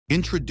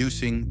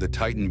Introducing the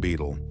Titan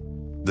beetle,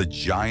 the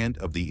giant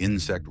of the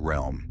insect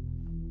realm.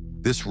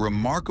 This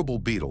remarkable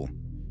beetle,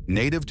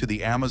 native to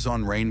the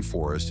Amazon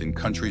rainforest in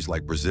countries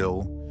like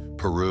Brazil,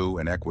 Peru,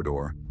 and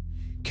Ecuador,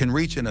 can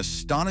reach an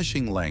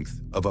astonishing length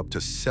of up to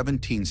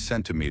 17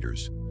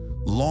 centimeters,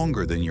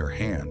 longer than your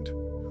hand,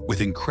 with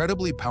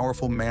incredibly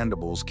powerful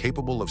mandibles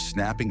capable of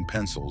snapping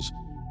pencils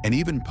and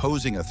even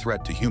posing a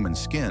threat to human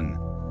skin.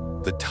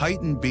 The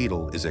Titan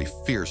beetle is a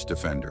fierce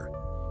defender.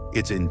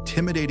 Its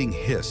intimidating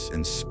hiss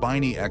and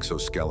spiny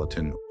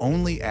exoskeleton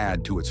only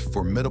add to its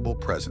formidable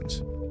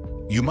presence.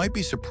 You might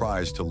be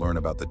surprised to learn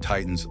about the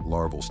Titan's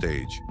larval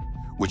stage,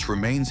 which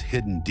remains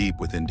hidden deep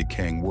within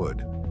decaying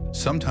wood,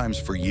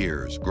 sometimes for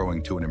years,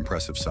 growing to an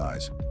impressive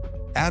size.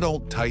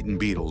 Adult Titan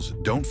beetles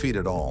don't feed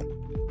at all.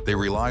 They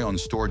rely on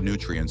stored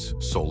nutrients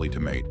solely to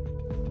mate.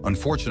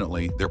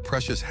 Unfortunately, their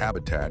precious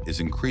habitat is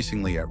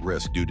increasingly at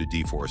risk due to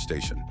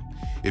deforestation.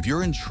 If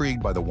you're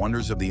intrigued by the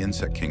wonders of the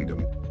insect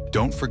kingdom,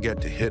 don't forget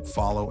to hit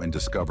follow and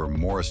discover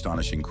more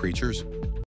astonishing creatures,